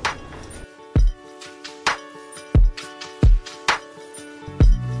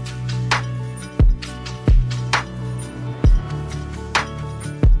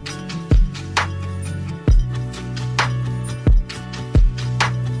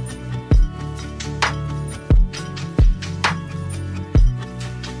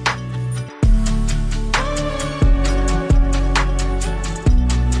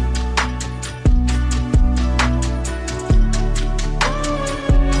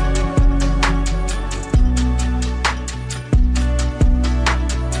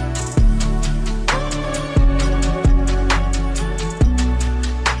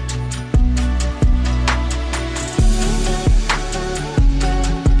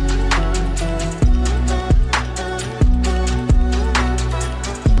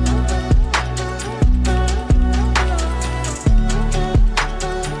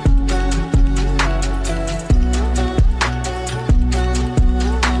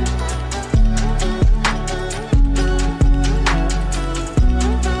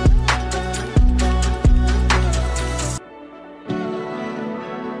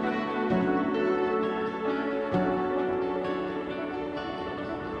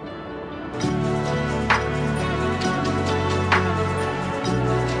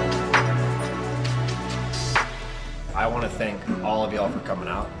 I want to thank all of y'all for coming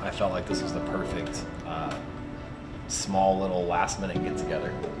out. I felt like this was the perfect small little last minute get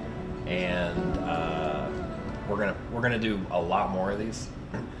together, and we're gonna do a lot more of these.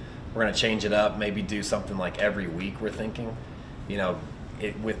 We're gonna change it up, maybe do something like every week. We're thinking, you know,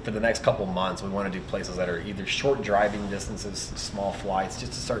 for the next couple months, we want to do places that are either short driving distances, small flights,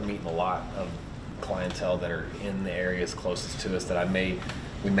 just to start meeting a lot of clientele that are in the areas closest to us that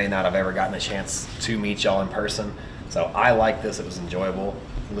we may not have ever gotten a chance to meet y'all in person. So I like this. It was enjoyable.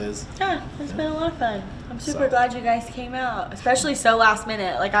 Liz? Yeah, it's been a lot of fun. I'm super glad you guys came out, especially so last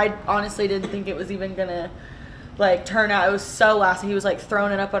minute. Like, I honestly didn't think it was even gonna like turn out. It was so last. He was like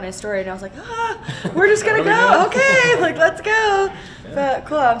throwing it up on his story, and I was like, we're just gonna go. Okay, like let's go. Yeah. But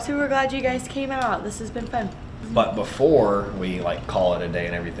cool. I'm super glad you guys came out. This has been fun. But before we like call it a day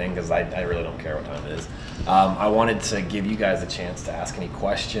and everything, because I really don't care what time it is, I wanted to give you guys a chance to ask any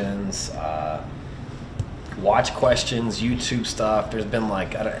questions. Watch questions, YouTube stuff. There's been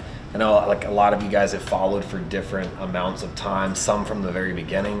like, I know like a lot of you guys have followed for different amounts of time, some from the very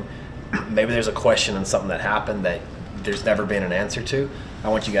beginning. Maybe there's a question on something that happened that there's never been an answer to. I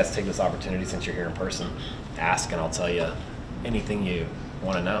want you guys to take this opportunity, since you're here in person, ask, and I'll tell you anything you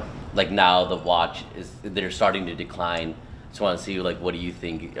want to know. Like now the watch they're starting to decline. Just want to see, like, what do you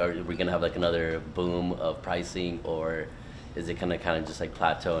think? Are we gonna have like another boom of pricing, or is it gonna kind of just like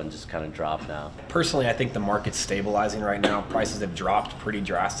plateau and just kind of drop now? Personally, I think the market's stabilizing right now. Prices have dropped pretty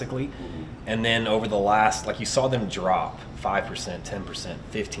drastically. And then over the last, like you saw them drop 5%, 10%,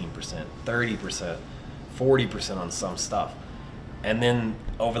 15%, 30%, 40% on some stuff. And then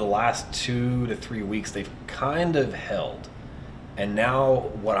over the last 2 to 3 weeks, they've kind of held. And now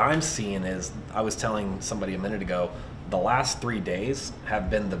what I'm seeing is, I was telling somebody a minute ago, the last 3 days have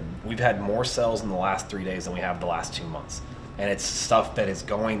been we've had more sales in the last 3 days than we have the last 2 months. And it's stuff that is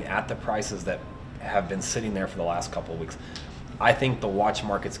going at the prices that have been sitting there for the last couple of weeks. I think the watch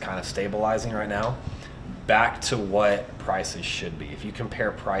market's kind of stabilizing right now, back to what prices should be. If you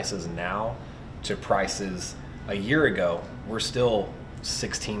compare prices now to prices a year ago, we're still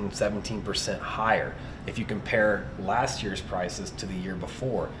 16, 17% higher. If you compare last year's prices to the year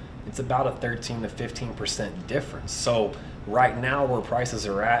before, it's about a 13 to 15% difference. So right now where prices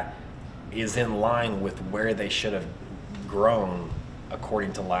are at is in line with where they should have grown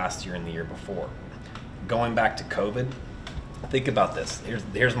according to last year and the year before. Going back to COVID, Think about this.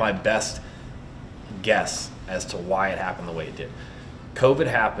 Here's my best guess as to why it happened the way it did. COVID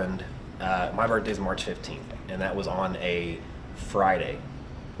happened. My birthday's March 15th, and that was on a Friday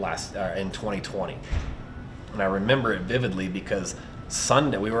in 2020. And I remember it vividly because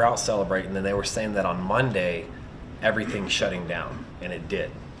Sunday we were out celebrating, and they were saying that on Monday everything's shutting down, and it did.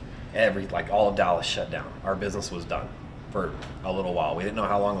 All of Dallas shut down. Our business was done for a little while. We didn't know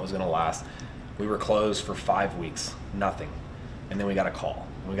how long it was going to last. We were closed for 5 weeks, nothing. And then we got a call.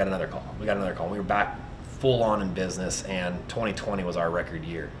 We got another call. We got another call. We were back full on in business, and 2020 was our record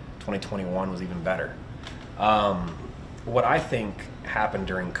year. 2021 was even better. What I think happened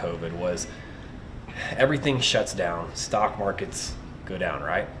during COVID was everything shuts down. Stock markets go down,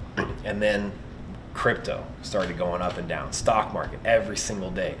 right? And then crypto started going up and down. Stock market every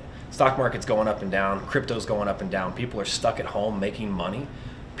single day. Stock market's going up and down. Crypto's going up and down. People are stuck at home making money.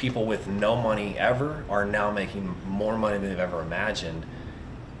 People with no money ever are now making more money than they've ever imagined,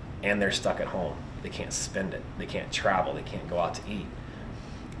 and they're stuck at home. They can't spend it. They can't travel. They can't go out to eat.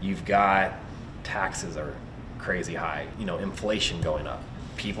 You've got taxes are crazy high. Inflation going up.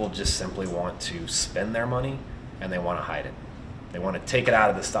 People just simply want to spend their money, and they want to hide it. They want to take it out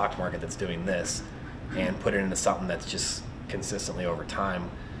of the stock market that's doing this and put it into something that's just consistently over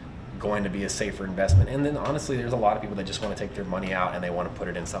time going to be a safer investment. And then honestly, there's a lot of people that just want to take their money out and they want to put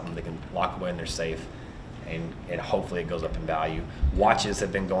it in something they can lock away in their safe, and hopefully it goes up in value. Watches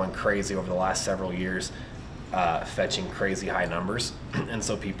have been going crazy over the last several years, fetching crazy high numbers. And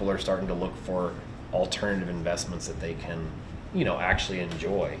so people are starting to look for alternative investments that they can, actually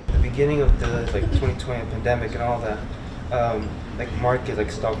enjoy. The beginning of the 2020 pandemic and all that,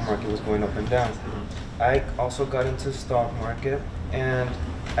 stock market was going up and down. I also got into stock market and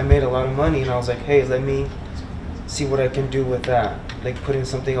I made a lot of money, and I was like, hey, let me see what I can do with that, put in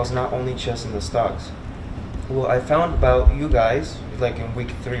something else, not only just in the stocks. Well, I found about you guys in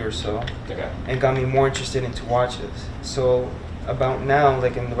week 3 or so, and got me more interested into watches. So about now,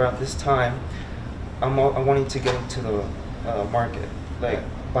 around this time, I'm wanting to get into the market,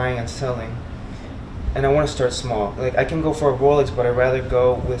 buying and selling. And I want to start small. I can go for a Rolex, but I'd rather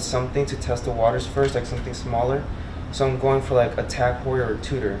go with something to test the waters first, something smaller. So I'm going for a Tag Heuer or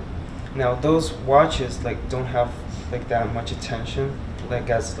Tudor. Now those watches don't have that much attention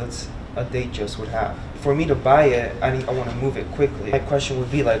as a Datejust would have. For me to buy it, I want to move it quickly. My question would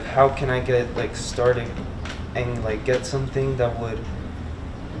be how can I get it started and get something that would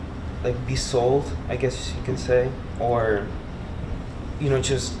be sold, I guess you can say, or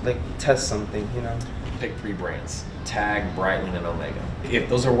just test something, Pick 3 brands: Tag, Breitling, and Omega. If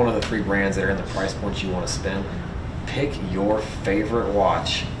those are one of the 3 brands that are in the price points you want to spend, pick your favorite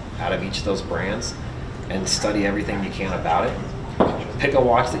watch out of each of those brands and study everything you can about it. Pick a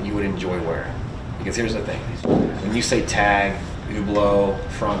watch that you would enjoy wearing. Because here's the thing, when you say Tag, Hublot,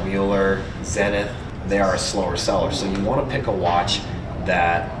 Franck Muller, Zenith, they are a slower seller. So you want to pick a watch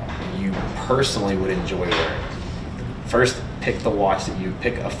that you personally would enjoy wearing. First, pick the watch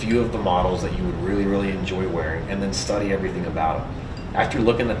pick a few of the models that you would really, really enjoy wearing, and then study everything about them. After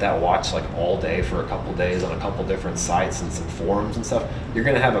looking at that watch all day for a couple days on a couple different sites and some forums and stuff, you're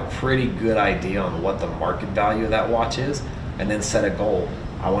going to have a pretty good idea on what the market value of that watch is, and then set a goal.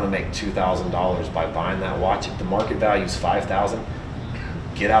 I want to make $2,000 by buying that watch. If the market value is $5,000,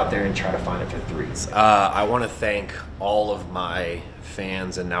 get out there and try to find it for 3s. I want to thank all of my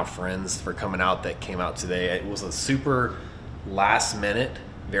fans and now friends for coming out that came out today. It was a super last minute,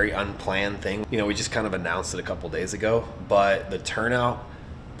 very unplanned thing. We just kind of announced it a couple days ago, but the turnout,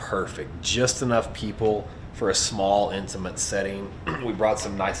 perfect. Just enough people for a small, intimate setting. We brought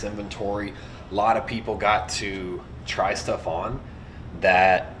some nice inventory. A lot of people got to try stuff on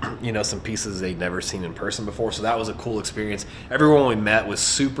that, some pieces they'd never seen in person before. So that was a cool experience. Everyone we met was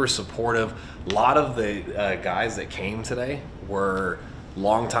super supportive. A lot of the guys that came today were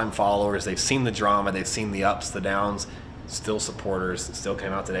longtime followers. They've seen the drama, they've seen the ups, the downs, still supporters, still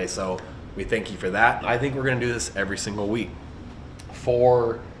came out today. So we thank you for that. I think we're gonna do this every single week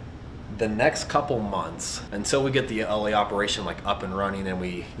for the next couple months until we get the LA operation up and running and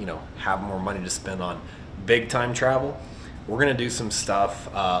we have more money to spend on big time travel. We're gonna do some stuff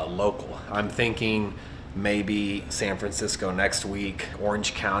local. I'm thinking maybe San Francisco next week,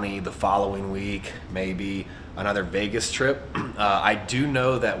 Orange County the following week, maybe another Vegas trip. I do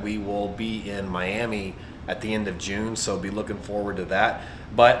know that we will be in Miami at the end of June, so be looking forward to that.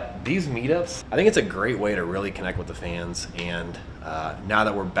 But these meetups, I think it's a great way to really connect with the fans, and now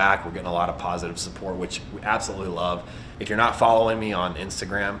that we're back, we're getting a lot of positive support, which we absolutely love. If you're not following me on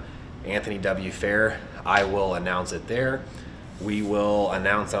Instagram, Anthony W. Fair, I will announce it there. We will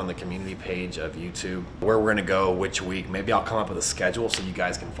announce on the community page of YouTube where we're gonna go, which week. Maybe I'll come up with a schedule so you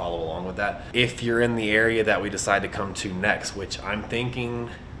guys can follow along with that. If you're in the area that we decide to come to next, which I'm thinking,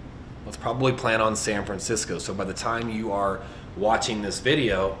 let's probably plan on San Francisco. So by the time you are watching this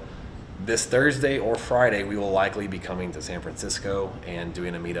video, this Thursday or Friday, we will likely be coming to San Francisco and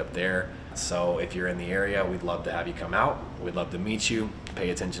doing a meetup there. So if you're in the area, we'd love to have you come out. We'd love to meet you.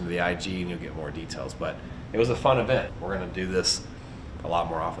 Pay attention to the IG and you'll get more details. But it was a fun event. We're gonna do this a lot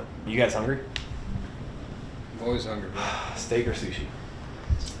more often. You guys hungry? I'm always hungry, bro. Steak or sushi?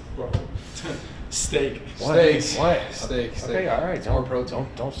 Steak. What? Steak. What? Steak. Okay, all right. More protein.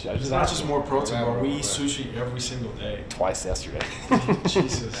 It's not just more protein, but we eat sushi every single day. Twice yesterday.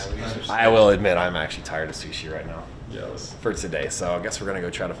 Jesus. I will admit I'm actually tired of sushi right now. Yes. For today. So I guess we're gonna go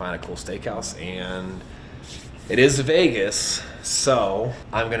try to find a cool steakhouse, and it is Vegas, so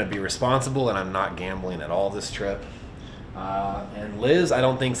I'm gonna be responsible and I'm not gambling at all this trip. And Liz, I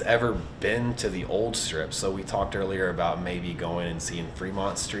don't think's ever been to the old strip, so we talked earlier about maybe going and seeing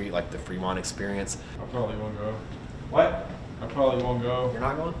Fremont Street, like the Fremont experience. I probably won't go. What? I probably won't go. You're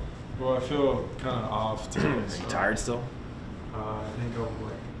not going? Well, I feel kind of off today. Are you tired still? I think I'm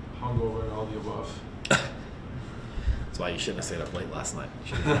like hungover and all the above. That's why you shouldn't have stayed up late last night.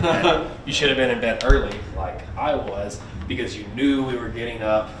 You should have been in bed early, like I was, because you knew we were getting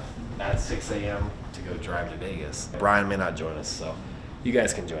up at 6 a.m. to go drive to Vegas. Brian may not join us, so you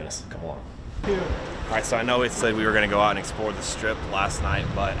guys can join us. Come along. Yeah. All right, so I know it said we were going to go out and explore the strip last night,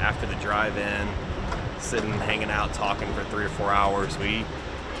 but after the drive-in, sitting, hanging out, talking for 3 or 4 hours, we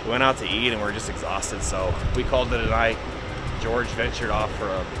went out to eat and we're just exhausted, so we called it a night. George ventured off for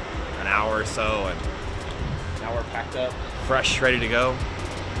an hour or so, and now we're packed up, fresh, ready to go,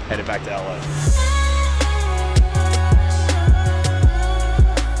 headed back to LA.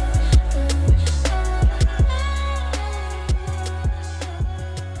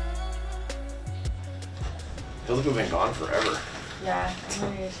 Feels like we've been gone forever. Yeah,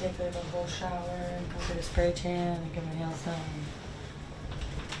 I'm ready to take like a whole shower and go get a spray tan and get my nails done and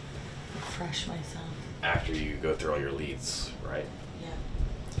refresh myself. After you go through all your leads, right? Yeah,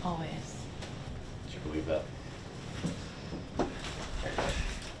 always. Did you believe that?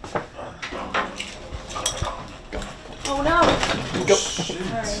 Oh no! Go.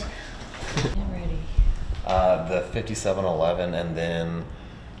 Sorry. I'm ready. The 5711 and then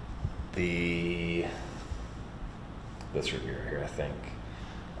this root beer here, I think.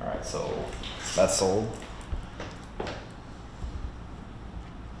 All right, so that's sold.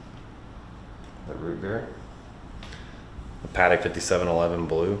 The root beer. The Paddock 5711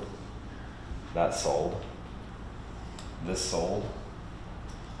 blue. That's sold. This sold.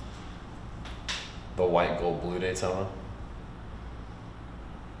 The white gold blue Daytona.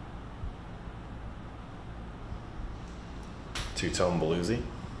 Two-tone bluesy.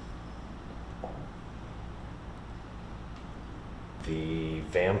 The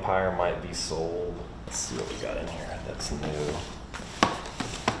vampire might be sold. Let's see what we got in here that's new.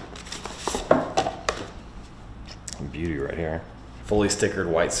 Beauty right here. Fully stickered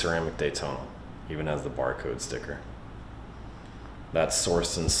white ceramic Daytona. Even has the barcode sticker. That's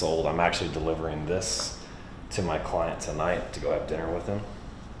sourced and sold. I'm actually delivering this to my client tonight to go have dinner with him.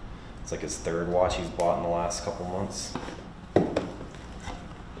 It's like his 3rd watch he's bought in the last couple months.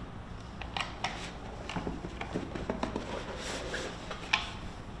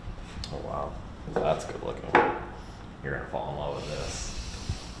 Oh wow, that's good looking. You're gonna fall in love with this.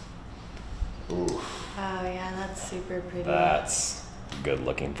 Ooh. Oh yeah, that's super pretty. That's good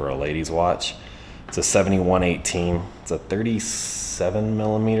looking for a lady's watch. It's a 7118. It's a 37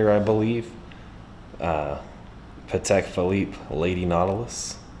 millimeter, I believe. Patek Philippe Lady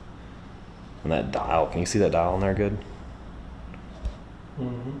Nautilus. And that dial, can you see that dial in there good?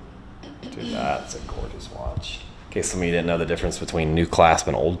 Mm-hmm. Dude, that's a gorgeous watch. In case some of you didn't know the difference between new clasp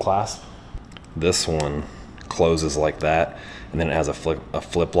and old clasp. This one closes like that, and then it has a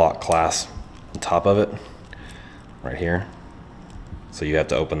flip lock clasp on top of it, right here. So you have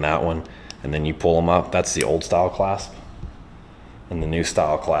to open that one, and then you pull them up. That's the old style clasp. And the new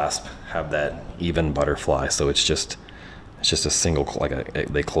style clasp have that even butterfly, so it's just a single,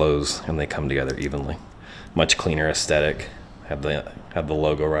 they close and they come together evenly. Much cleaner aesthetic. Have the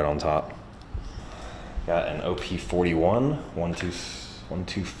logo right on top. Got an OP41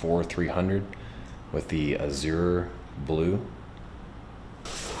 124-300 with the azure blue.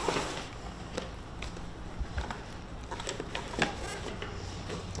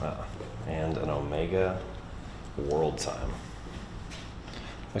 And an Omega World Time.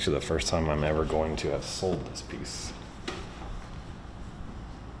 Actually, the first time I'm ever going to have sold this piece.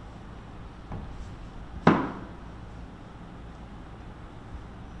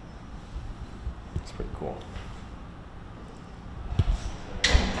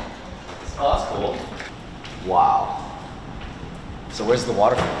 Oh, that's cool. Wow. So where's the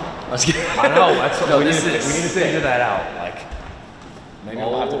waterfall? I know. That's what we need to figure that out. Like, maybe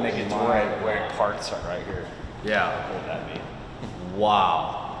we'll have to make it to where it parts are right here. Yeah. What would that be?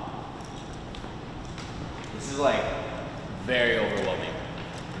 Wow. This is like very overwhelming.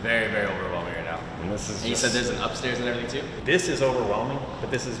 Very, very overwhelming right now. And this is. And you said there's an upstairs and everything too? This is overwhelming,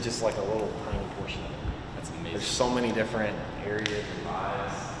 but this is just like a little tiny portion of it. That's amazing. There's so many different areas and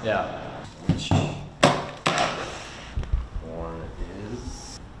vibes. Yeah. Which one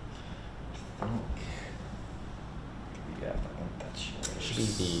is? I think. Yeah, I think that's yours. Should be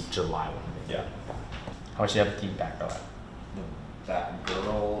the July one. Yeah. How much do you have the back girl at? That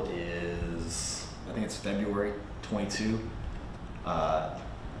girl is, I think it's February 22.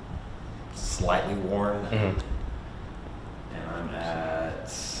 Slightly worn. And I'm at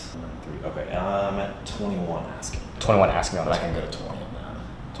 3. Okay, I'm at 21 asking. 21 asking on but that. I can go to 20 on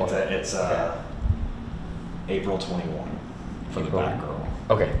that. It's April 21 for the back girl.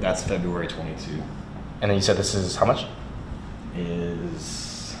 Okay. That's February 22. And then you said this is how much?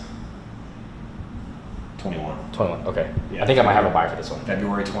 Is 21. 21. Okay. Yeah, I think I might have a buyer for this one.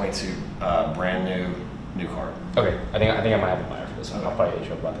 February 22, brand new card. Okay. I think I might have a buyer for this one. I'll probably hit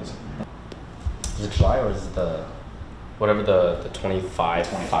you up about this. Is it July or is it the whatever the 25?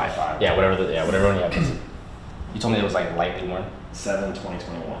 25. Yeah, whatever one you have. You told me it was like lightly worn.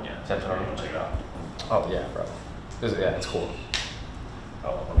 7/20/21. Yeah. 7/20. Check it out. Oh yeah, bro. Yeah, it's cool.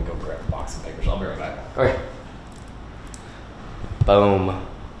 Oh, let me go grab a box of papers. I'll be right back. Okay. Boom.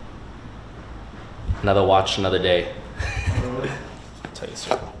 Another watch, another day. I'll tell you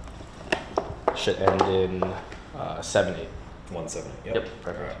soon. Should end in 7/8. 1/7. Yep.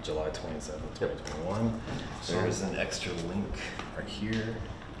 Perfect. Right, July 27th, 2021. There's an extra link right here.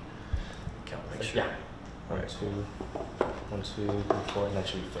 Count, make sure. Yeah. 1, 2, 1, 2, 3, 4, and that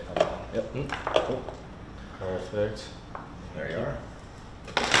should be fit. Yep. Cool. Perfect. There you are.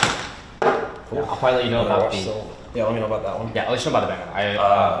 Cool. Yeah, I'll probably let you know about the. Yeah, let me know about that one. Yeah, I'll let you know about the back one.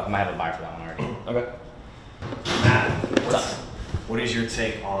 I might have a buyer for that one already. Okay. Matt, what is your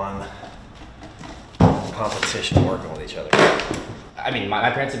take on competition working with each other? I mean,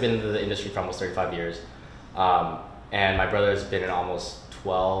 my parents have been in the industry for almost 35 years. And my brother's been in almost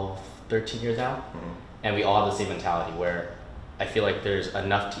 12, 13 years now. And we all have the same mentality where I feel like there's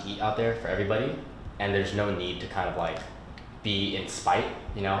enough to eat out there for everybody. And there's no need to kind of like be in spite,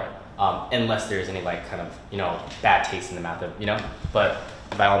 you know? Unless there's any like kind of, you know, bad taste in the mouth of, you know? But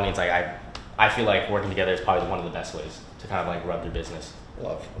by all means, like I feel like working together is probably one of the best ways to kind of like run their business.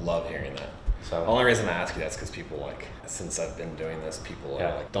 Love hearing that. So the only reason I ask you that's because people like, since I've been doing this, people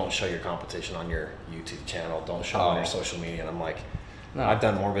are like, don't show your competition on your YouTube channel, don't show on your social media. And I'm like, no. I've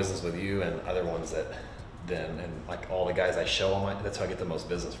done more business with you and other ones and like all the guys I show on that's how I get the most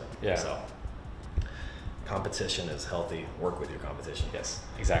business from. Yeah. So competition is healthy. Work with your competition. Yes,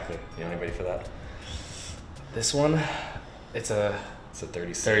 exactly. You know anybody for that? This one, it's a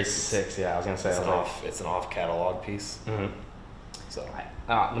 36. 36, yeah, I was gonna say. It's an off catalog piece. So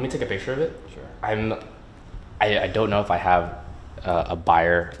let me take a picture of it. Sure. I don't know if I have a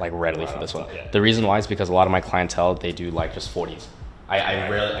buyer like readily for this one. The reason why is because a lot of my clientele, they do like just 40s. I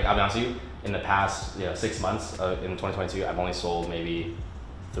rarely, like, I'll be honest with you, in the past 6 months in 2022, I've only sold maybe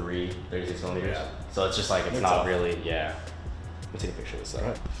 3 36 millimeters. Yeah. So it's just like, it's not really, yeah. Let me take a picture of this. All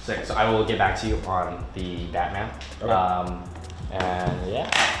right. So I will get back to you on the Batman. Okay. And yeah,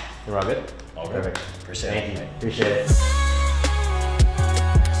 you're all good? All good. Perfect. Appreciate it. Thank you. Appreciate it.